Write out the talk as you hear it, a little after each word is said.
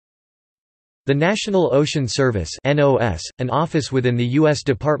The National Ocean Service (NOS), an office within the U.S.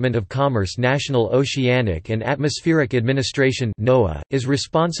 Department of Commerce National Oceanic and Atmospheric Administration (NOAA), is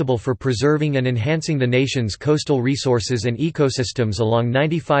responsible for preserving and enhancing the nation's coastal resources and ecosystems along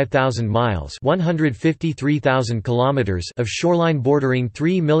 95,000 miles (153,000 kilometers) of shoreline bordering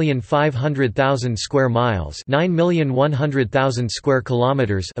 3,500,000 square miles (9,100,000 square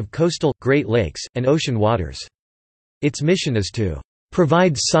kilometers) of coastal, Great Lakes, and ocean waters. Its mission is to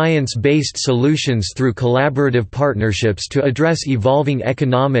provide science-based solutions through collaborative partnerships to address evolving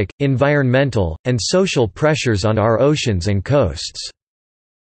economic, environmental, and social pressures on our oceans and coasts.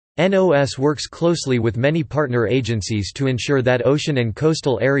 NOS works closely with many partner agencies to ensure that ocean and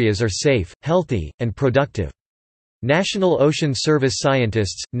coastal areas are safe, healthy, and productive. National Ocean Service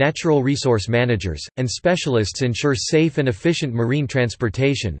scientists, natural resource managers, and specialists ensure safe and efficient marine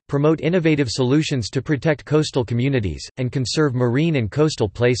transportation, promote innovative solutions to protect coastal communities, and conserve marine and coastal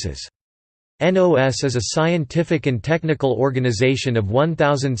places. NOS is a scientific and technical organization of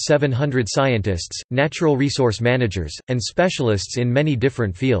 1,700 scientists, natural resource managers, and specialists in many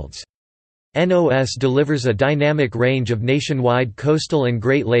different fields. NOS delivers a dynamic range of nationwide coastal and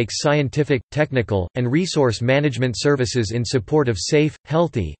Great Lakes scientific, technical, and resource management services in support of safe,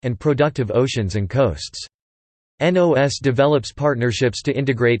 healthy, and productive oceans and coasts. NOS develops partnerships to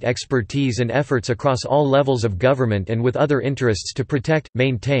integrate expertise and efforts across all levels of government and with other interests to protect,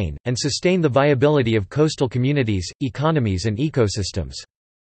 maintain, and sustain the viability of coastal communities, economies and ecosystems.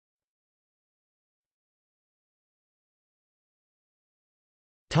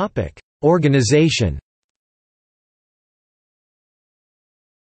 Organization.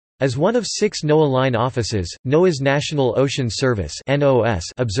 As one of 6 NOAA line offices, NOAA's National Ocean Service (NOS)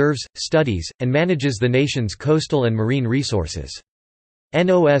 observes, studies, and manages the nation's coastal and marine resources.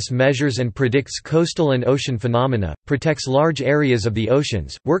 NOS measures and predicts coastal and ocean phenomena, protects large areas of the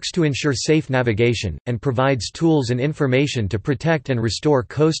oceans, works to ensure safe navigation, and provides tools and information to protect and restore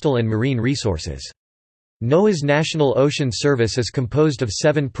coastal and marine resources. NOAA's National Ocean Service is composed of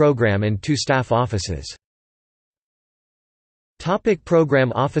 7 program and 2 staff offices.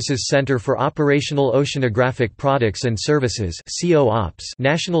 Program offices: Center for Operational Oceanographic Products and Services (COOPS),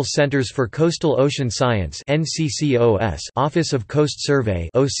 National Centers for Coastal Ocean Science (NCCOS), Office of Coast Survey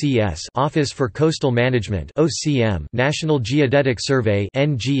 (OCS), Office for Coastal Management (OCM), National Geodetic Survey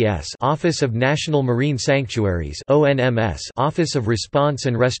 (NGS), Office of National Marine Sanctuaries (ONMS), Office of Response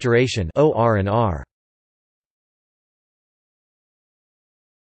and Restoration (OR&R).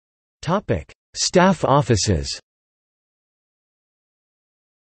 Staff offices: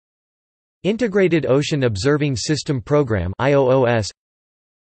 Integrated Ocean Observing System Program (IOOS),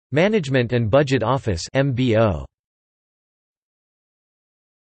 Management and Budget Office (MBO).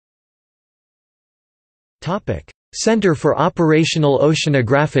 Center for Operational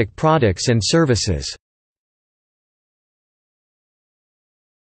Oceanographic Products and Services.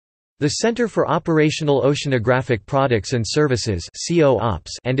 The Center for Operational Oceanographic Products and Services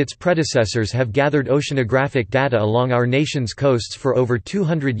 (COOPS) and its predecessors have gathered oceanographic data along our nation's coasts for over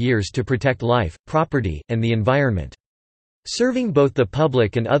 200 years to protect life, property, and the environment. Serving both the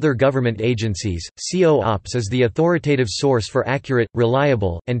public and other government agencies, COOPS is the authoritative source for accurate,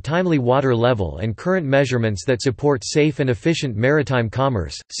 reliable, and timely water level and current measurements that support safe and efficient maritime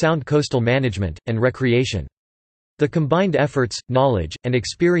commerce, sound coastal management, and recreation. The combined efforts, knowledge, and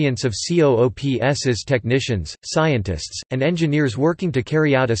experience of COOPS's technicians, scientists, and engineers working to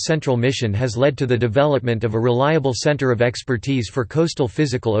carry out a central mission has led to the development of a reliable center of expertise for coastal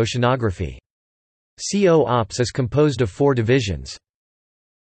physical oceanography. COOPS is composed of 4 divisions.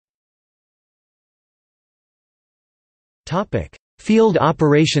 Field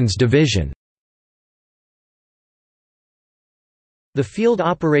Operations Division. The Field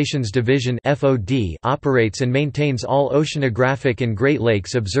Operations Division (FOD) operates and maintains all oceanographic and Great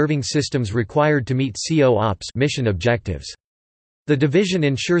Lakes observing systems required to meet COOPS mission objectives. The division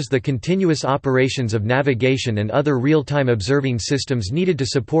ensures the continuous operations of navigation and other real-time observing systems needed to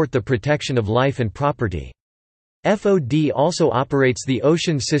support the protection of life and property. FOD also operates the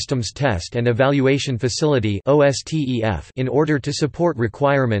Ocean Systems Test and Evaluation Facility in order to support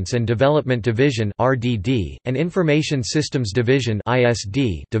Requirements and Development Division and Information Systems Division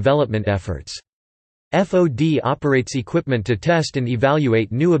development efforts. FOD operates equipment to test and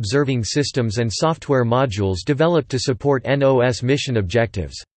evaluate new observing systems and software modules developed to support NOS mission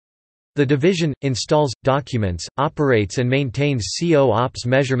objectives. The division installs, documents, operates and maintains CO-ops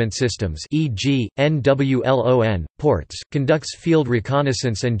measurement systems, e.g., NWLON, ports, conducts field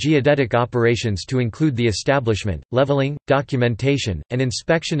reconnaissance and geodetic operations to include the establishment, leveling, documentation, and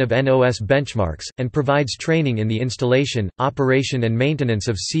inspection of NOS benchmarks, and provides training in the installation, operation and maintenance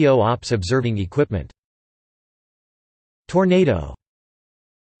of CO-ops observing equipment. Tornado.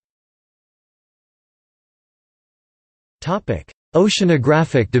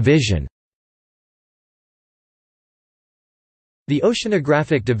 Oceanographic Division. The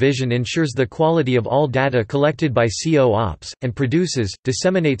Oceanographic Division ensures the quality of all data collected by CO-ops, and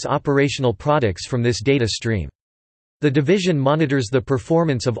disseminates operational products from this data stream. The division monitors the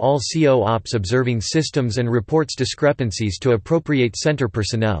performance of all CO-ops observing systems and reports discrepancies to appropriate center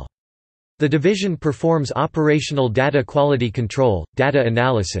personnel. The division performs operational data quality control, data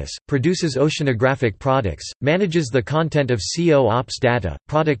analysis, produces oceanographic products, manages the content of CO-ops data,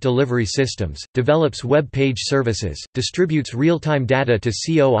 product delivery systems, develops web page services, distributes real-time data to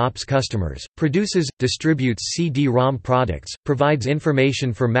CO-ops customers, produces, distributes CD-ROM products, provides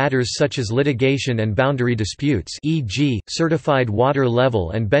information for matters such as litigation and boundary disputes, e.g., certified water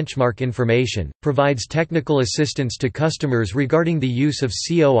level and benchmark information, provides technical assistance to customers regarding the use of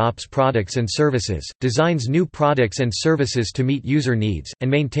CO-ops products and services, designs new products and services to meet user needs,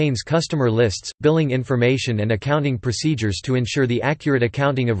 and maintains customer lists, billing information and accounting procedures to ensure the accurate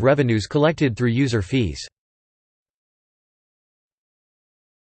accounting of revenues collected through user fees.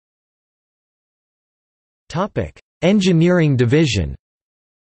 Engineering Division.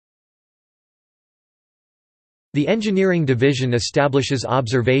 The Engineering Division establishes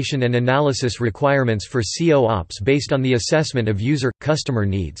observation and analysis requirements for CO-ops based on the assessment of user-customer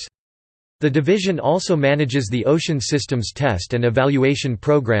needs. The division also manages the Ocean Systems Test and Evaluation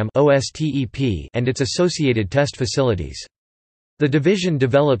Program and its associated test facilities. The division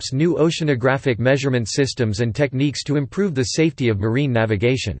develops new oceanographic measurement systems and techniques to improve the safety of marine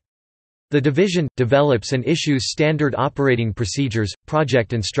navigation. The division develops and issues standard operating procedures,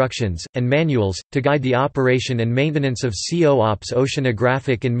 project instructions, and manuals to guide the operation and maintenance of CO-ops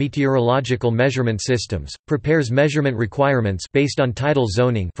oceanographic and meteorological measurement systems, prepares measurement requirements based on tidal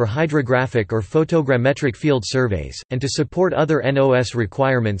zoning for hydrographic or photogrammetric field surveys, and to support other NOS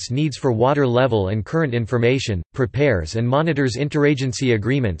requirements needs for water level and current information, prepares and monitors interagency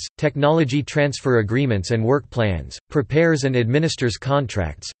agreements, technology transfer agreements and work plans, prepares and administers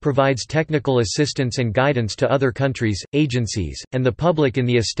contracts, provides technical assistance and guidance to other countries, agencies, and the public in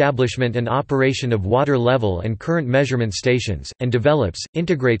the establishment and operation of water level and current measurement stations, and develops,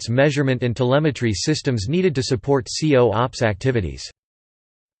 integrates measurement and telemetry systems needed to support CO-ops activities.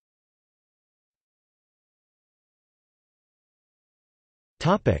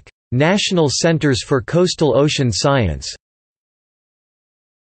 National Centers for Coastal Ocean Science.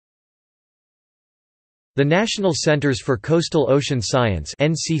 The National Centers for Coastal Ocean Science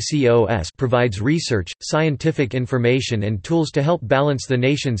provides research, scientific information and tools to help balance the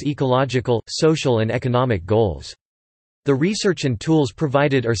nation's ecological, social and economic goals. The research and tools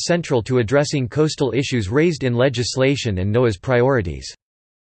provided are central to addressing coastal issues raised in legislation and NOAA's priorities.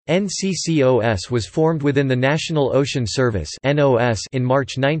 NCCOS was formed within the National Ocean Service in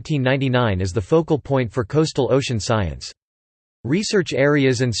March 1999 as the focal point for coastal ocean science. Research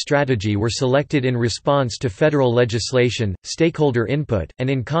areas and strategy were selected in response to federal legislation, stakeholder input,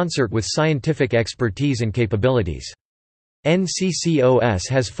 and in concert with scientific expertise and capabilities. NCCOS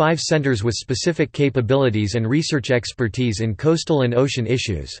has 5 centers with specific capabilities and research expertise in coastal and ocean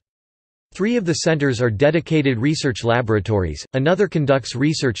issues. 3 of the centers are dedicated research laboratories, another conducts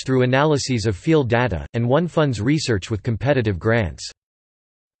research through analyses of field data, and 1 funds research with competitive grants.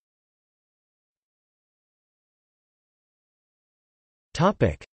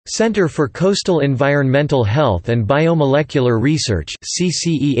 Center for Coastal Environmental Health and Biomolecular Research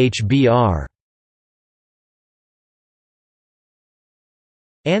CCEHBR.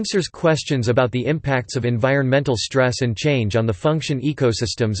 Answers questions about the impacts of environmental stress and change on the function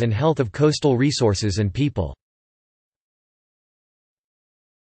ecosystems and health of coastal resources and people.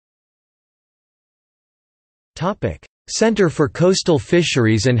 Center for Coastal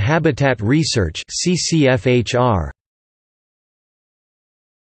Fisheries and Habitat Research CCFHR.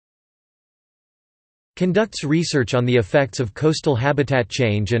 Conducts research on the effects of coastal habitat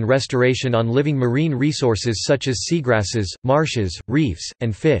change and restoration on living marine resources such as seagrasses, marshes, reefs,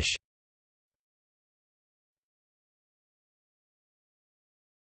 and fish.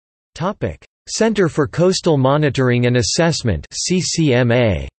 Center for Coastal Monitoring and Assessment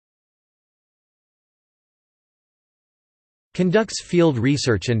CCMA. Conducts field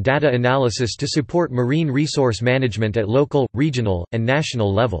research and data analysis to support marine resource management at local, regional, and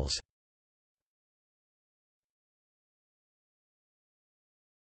national levels.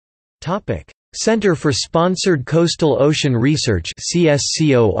 Center for Sponsored Coastal Ocean Research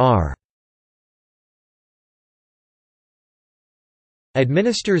 (CSCOR).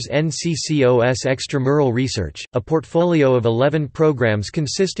 Administers NCCOS Extramural Research, a portfolio of 11 programs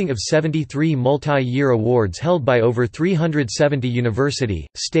consisting of 73 multi-year awards held by over 370 university,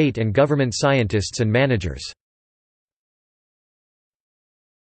 state and government scientists and managers.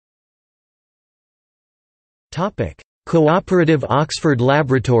 Cooperative Oxford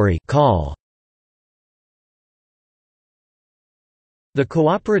Laboratory (COL). The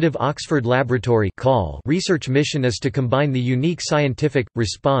Cooperative Oxford Laboratory research mission is to combine the unique scientific,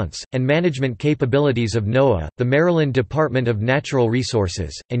 response, and management capabilities of NOAA, the Maryland Department of Natural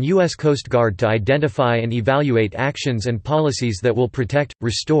Resources, and U.S. Coast Guard to identify and evaluate actions and policies that will protect,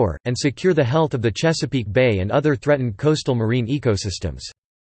 restore, and secure the health of the Chesapeake Bay and other threatened coastal marine ecosystems.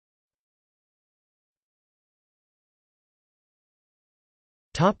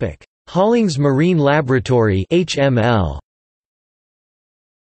 Hollings Marine Laboratory (HML).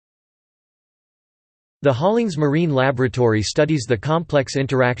 The Hollings Marine Laboratory studies the complex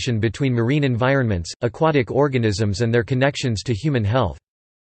interaction between marine environments, aquatic organisms and their connections to human health.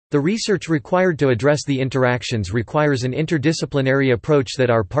 The research required to address the interactions requires an interdisciplinary approach that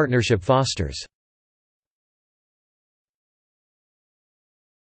our partnership fosters.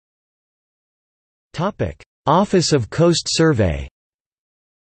 Office of Coast Survey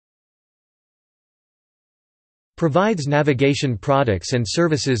provides navigation products and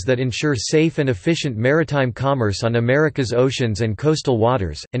services that ensure safe and efficient maritime commerce on America's oceans and coastal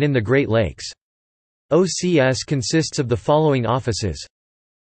waters, and in the Great Lakes. OCS consists of the following offices: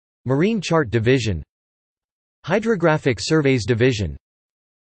 Marine Chart Division, Hydrographic Surveys Division,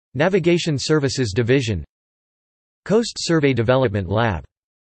 Navigation Services Division, Coast Survey Development Lab.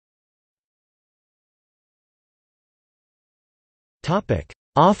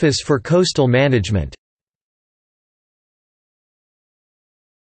 Office for Coastal Management.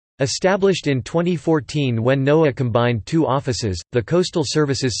 Established in 2014 when NOAA combined two offices, the Coastal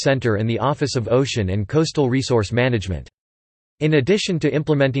Services Center and the Office of Ocean and Coastal Resource Management. In addition to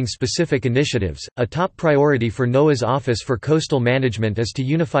implementing specific initiatives, a top priority for NOAA's Office for Coastal Management is to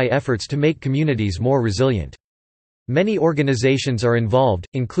unify efforts to make communities more resilient. Many organizations are involved,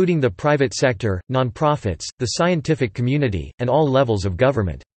 including the private sector, nonprofits, the scientific community, and all levels of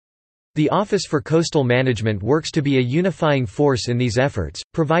government. The Office for Coastal Management works to be a unifying force in these efforts,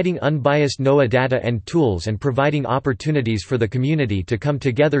 providing unbiased NOAA data and tools and providing opportunities for the community to come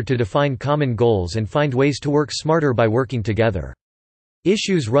together to define common goals and find ways to work smarter by working together.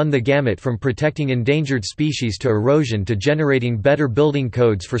 Issues run the gamut from protecting endangered species to erosion to generating better building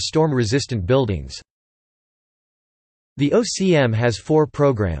codes for storm-resistant buildings. The OCM has 4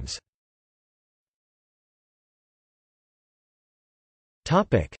 programs.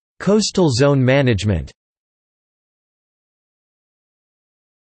 Coastal Zone Management.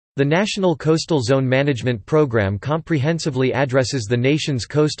 The National Coastal Zone Management Program comprehensively addresses the nation's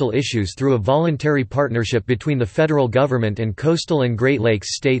coastal issues through a voluntary partnership between the federal government and coastal and Great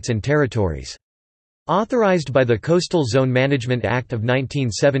Lakes states and territories. Authorized by the Coastal Zone Management Act of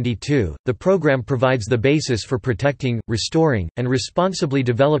 1972, the program provides the basis for protecting, restoring, and responsibly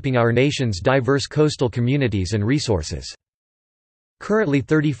developing our nation's diverse coastal communities and resources. Currently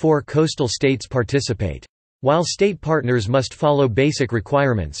 34 coastal states participate. While state partners must follow basic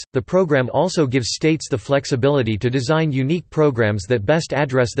requirements, the program also gives states the flexibility to design unique programs that best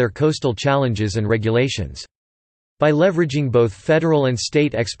address their coastal challenges and regulations. By leveraging both federal and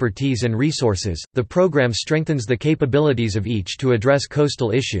state expertise and resources, the program strengthens the capabilities of each to address coastal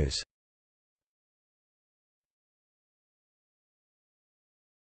issues.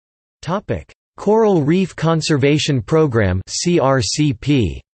 Coral Reef Conservation Program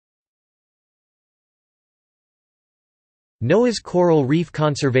 (CRCP). NOAA's Coral Reef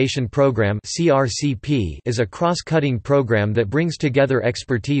Conservation Program (CRCP) is a cross-cutting program that brings together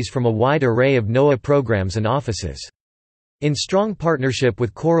expertise from a wide array of NOAA programs and offices. In strong partnership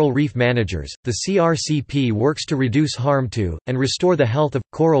with coral reef managers, the CRCP works to reduce harm to, and restore the health of,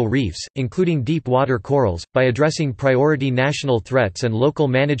 coral reefs, including deep-water corals, by addressing priority national threats and local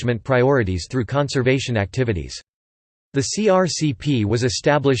management priorities through conservation activities. The CRCP was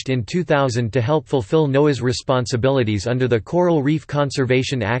established in 2000 to help fulfill NOAA's responsibilities under the Coral Reef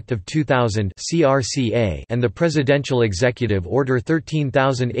Conservation Act of 2000 (CRCA) and the Presidential Executive Order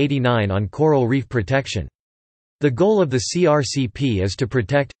 13089 on coral reef protection. The goal of the CRCP is to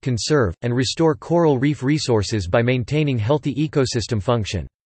protect, conserve, and restore coral reef resources by maintaining healthy ecosystem function.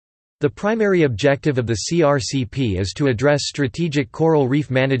 The primary objective of the CRCP is to address strategic coral reef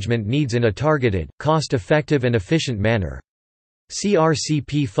management needs in a targeted, cost-effective and efficient manner.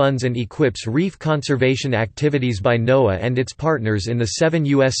 CRCP funds and equips reef conservation activities by NOAA and its partners in the 7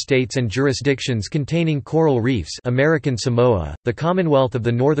 U.S. states and jurisdictions containing coral reefs: American Samoa, the Commonwealth of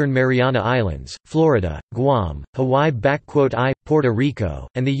the Northern Mariana Islands, Florida, Guam, Hawaii Puerto Rico,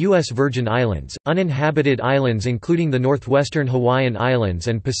 and the U.S. Virgin Islands, uninhabited islands including the northwestern Hawaiian Islands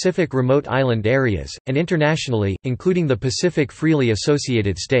and Pacific remote island areas, and internationally, including the Pacific freely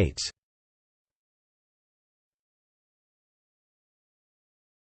associated states.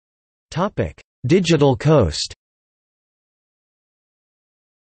 Digital Coast.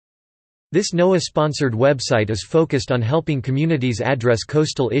 This NOAA-sponsored website is focused on helping communities address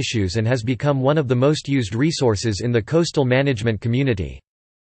coastal issues and has become one of the most used resources in the coastal management community.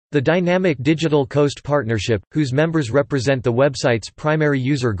 The Dynamic Digital Coast Partnership, whose members represent the website's primary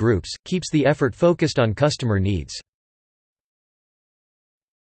user groups, keeps the effort focused on customer needs.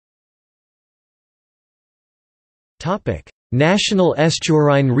 National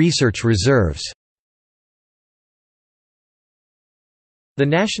Estuarine Research Reserves. The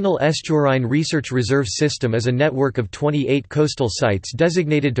National Estuarine Research Reserve System is a network of 28 coastal sites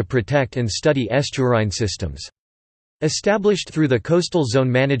designated to protect and study estuarine systems. Established through the Coastal Zone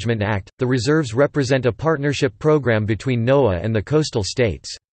Management Act, the reserves represent a partnership program between NOAA and the coastal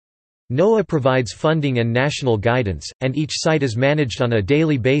states. NOAA provides funding and national guidance, and each site is managed on a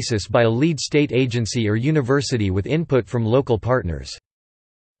daily basis by a lead state agency or university with input from local partners.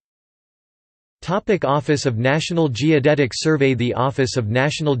 Office of National Geodetic Survey. The Office of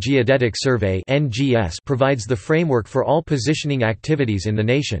National Geodetic Survey (NGS) provides the framework for all positioning activities in the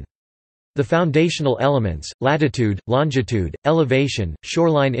nation. The foundational elements, latitude, longitude, elevation,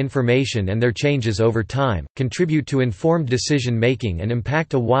 shoreline information and their changes over time, contribute to informed decision-making and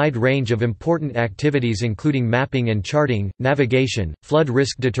impact a wide range of important activities including mapping and charting, navigation, flood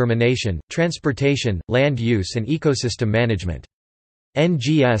risk determination, transportation, land use and ecosystem management.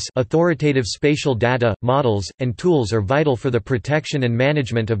 NGS authoritative spatial data, models, and tools are vital for the protection and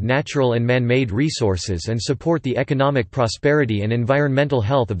management of natural and man-made resources and support the economic prosperity and environmental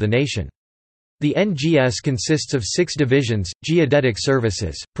health of the nation. The NGS consists of 6 divisions. Geodetic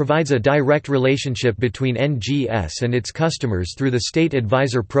Services provides a direct relationship between NGS and its customers through the State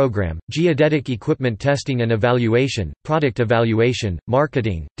Advisor Program, geodetic equipment testing and evaluation, product evaluation,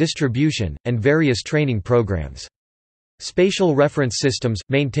 marketing, distribution, and various training programs. Spatial Reference Systems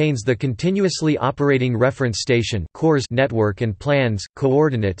maintains the continuously operating reference station (CORS) network and plans,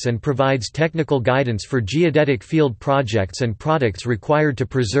 coordinates and provides technical guidance for geodetic field projects and products required to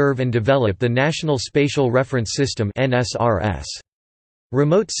preserve and develop the National Spatial Reference System (NSRS).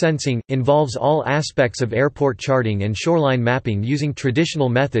 Remote sensing involves all aspects of airport charting and shoreline mapping using traditional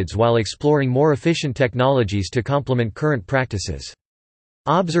methods while exploring more efficient technologies to complement current practices.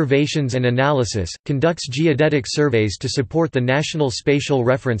 Observations and Analysis conducts geodetic surveys to support the National Spatial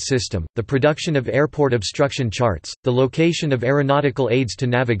Reference System, the production of airport obstruction charts, the location of aeronautical aids to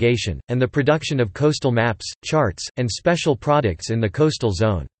navigation, and the production of coastal maps, charts, and special products in the coastal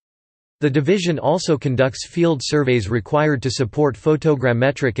zone. The division also conducts field surveys required to support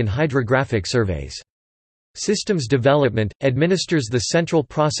photogrammetric and hydrographic surveys. Systems Development administers the central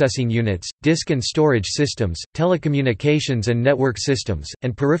processing units, disk and storage systems, telecommunications and network systems,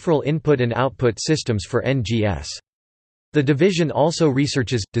 and peripheral input and output systems for NGS. The division also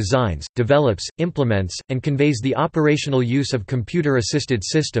researches, designs, develops, implements, and conveys the operational use of computer-assisted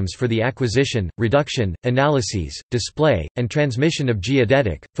systems for the acquisition, reduction, analyses, display, and transmission of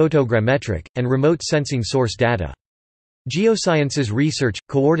geodetic, photogrammetric, and remote sensing source data. Geosciences Research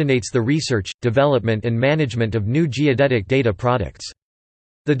coordinates the research, development and management of new geodetic data products.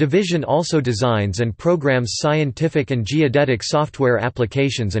 The division also designs and programs scientific and geodetic software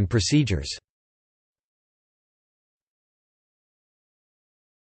applications and procedures.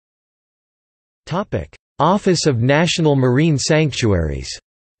 Office of National Marine Sanctuaries.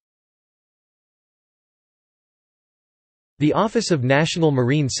 The Office of National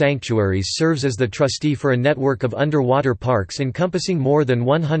Marine Sanctuaries serves as the trustee for a network of underwater parks encompassing more than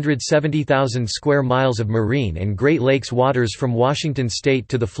 170,000 square miles of marine and Great Lakes waters from Washington state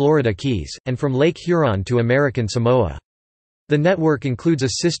to the Florida Keys, and from Lake Huron to American Samoa. The network includes a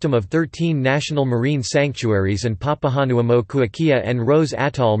system of 13 national marine sanctuaries and Papahanaumokuakea and Rose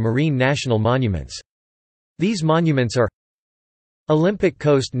Atoll marine national monuments. These monuments are Olympic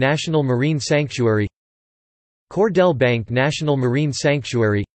Coast National Marine Sanctuary, Cordell Bank National Marine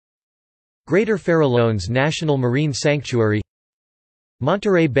Sanctuary, Greater Farallones National Marine Sanctuary,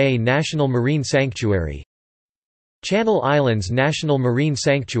 Monterey Bay National Marine Sanctuary, Channel Islands National Marine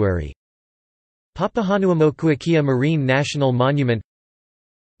Sanctuary, Papahanaumokuakea Marine National Monument,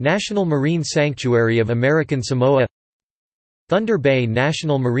 National Marine Sanctuary of American Samoa, Thunder Bay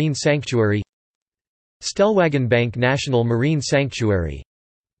National Marine Sanctuary, Stellwagenbank National Marine Sanctuary,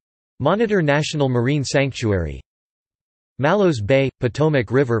 Monitor National Marine Sanctuary, Mallows Bay,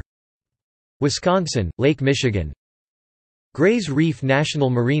 Potomac River, Wisconsin, Lake Michigan, Gray's Reef National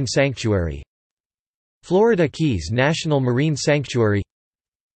Marine Sanctuary, Florida Keys National Marine Sanctuary,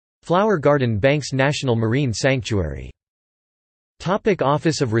 Flower Garden Banks National Marine Sanctuary. Topic: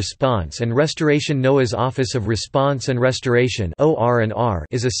 Office of Response and Restoration. NOAA's Office of Response and Restoration (OR&R)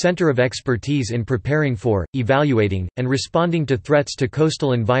 is a center of expertise in preparing for, evaluating, and responding to threats to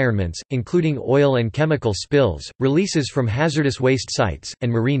coastal environments, including oil and chemical spills, releases from hazardous waste sites,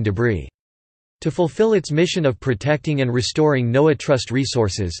 and marine debris. To fulfill its mission of protecting and restoring NOAA Trust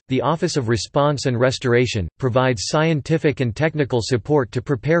resources, the Office of Response and Restoration provides scientific and technical support to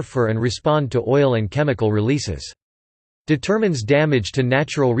prepare for and respond to oil and chemical releases. Determines damage to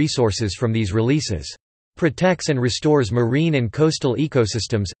natural resources from these releases. Protects and restores marine and coastal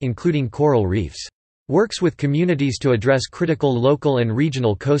ecosystems, including coral reefs. Works with communities to address critical local and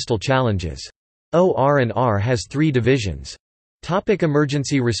regional coastal challenges. OR&R has 3 divisions.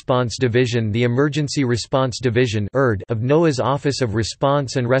 Emergency Response Division. The Emergency Response Division of NOAA's Office of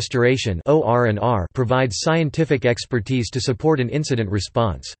Response and Restoration provides scientific expertise to support an incident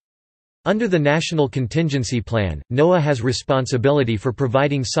response. Under the National Contingency Plan, NOAA has responsibility for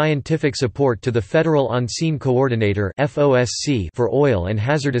providing scientific support to the Federal On-Scene Coordinator for oil and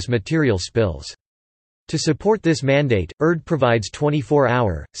hazardous material spills. To support this mandate, ERD provides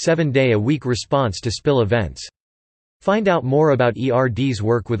 24-hour, 7-day-a-week response to spill events. Find out more about ERD's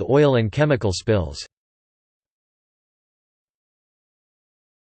work with oil and chemical spills.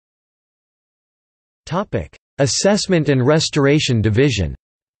 Assessment and Restoration Division.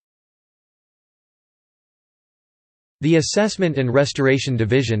 The Assessment and Restoration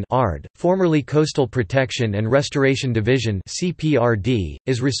Division formerly Coastal Protection and Restoration Division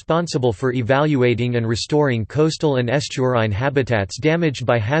is responsible for evaluating and restoring coastal and estuarine habitats damaged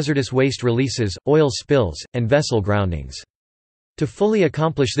by hazardous waste releases, oil spills, and vessel groundings. To fully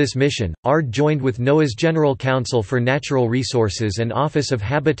accomplish this mission, ARD joined with NOAA's General Council for Natural Resources and Office of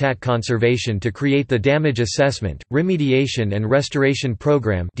Habitat Conservation to create the Damage Assessment, Remediation and Restoration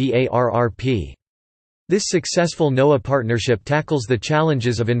Program (DARRP). This successful NOAA partnership tackles the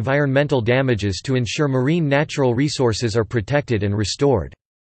challenges of environmental damages to ensure marine natural resources are protected and restored.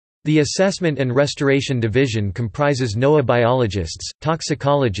 The Assessment and Restoration Division comprises NOAA biologists,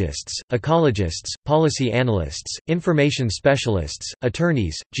 toxicologists, ecologists, policy analysts, information specialists,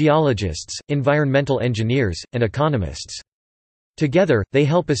 attorneys, geologists, environmental engineers, and economists. Together, they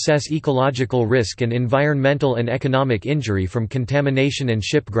help assess ecological risk and environmental and economic injury from contamination and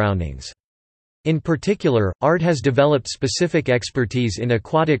ship groundings. In particular, ARD has developed specific expertise in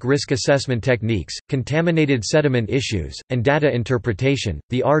aquatic risk assessment techniques, contaminated sediment issues, and data interpretation.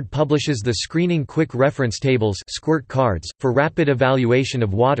 The ARD publishes the Screening Quick Reference Tables (SQUIRT cards) for rapid evaluation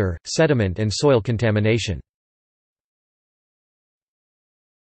of water, sediment, and soil contamination.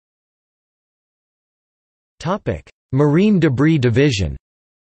 Topic: Marine Debris Division.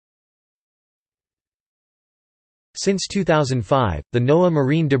 Since 2005, the NOAA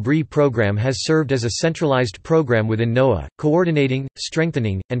Marine Debris Program has served as a centralized program within NOAA, coordinating,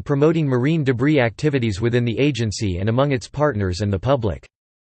 strengthening, and promoting marine debris activities within the agency and among its partners and the public.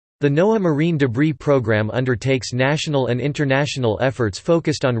 The NOAA Marine Debris Program undertakes national and international efforts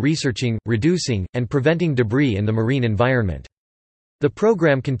focused on researching, reducing, and preventing debris in the marine environment. The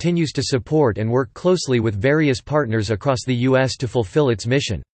program continues to support and work closely with various partners across the U.S. to fulfill its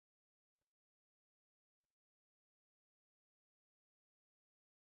mission.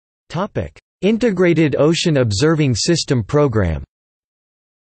 Integrated Ocean Observing System Program.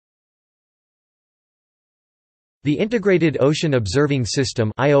 The Integrated Ocean Observing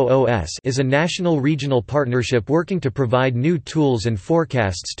System is a national-regional partnership working to provide new tools and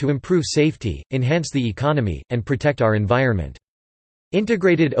forecasts to improve safety, enhance the economy, and protect our environment.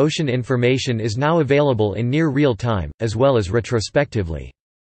 Integrated ocean information is now available in near real time, as well as retrospectively.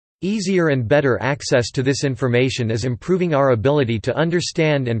 Easier and better access to this information is improving our ability to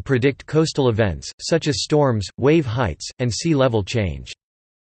understand and predict coastal events, such as storms, wave heights, and sea level change.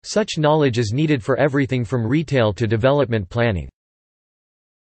 Such knowledge is needed for everything from retail to development planning.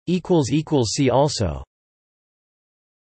 See also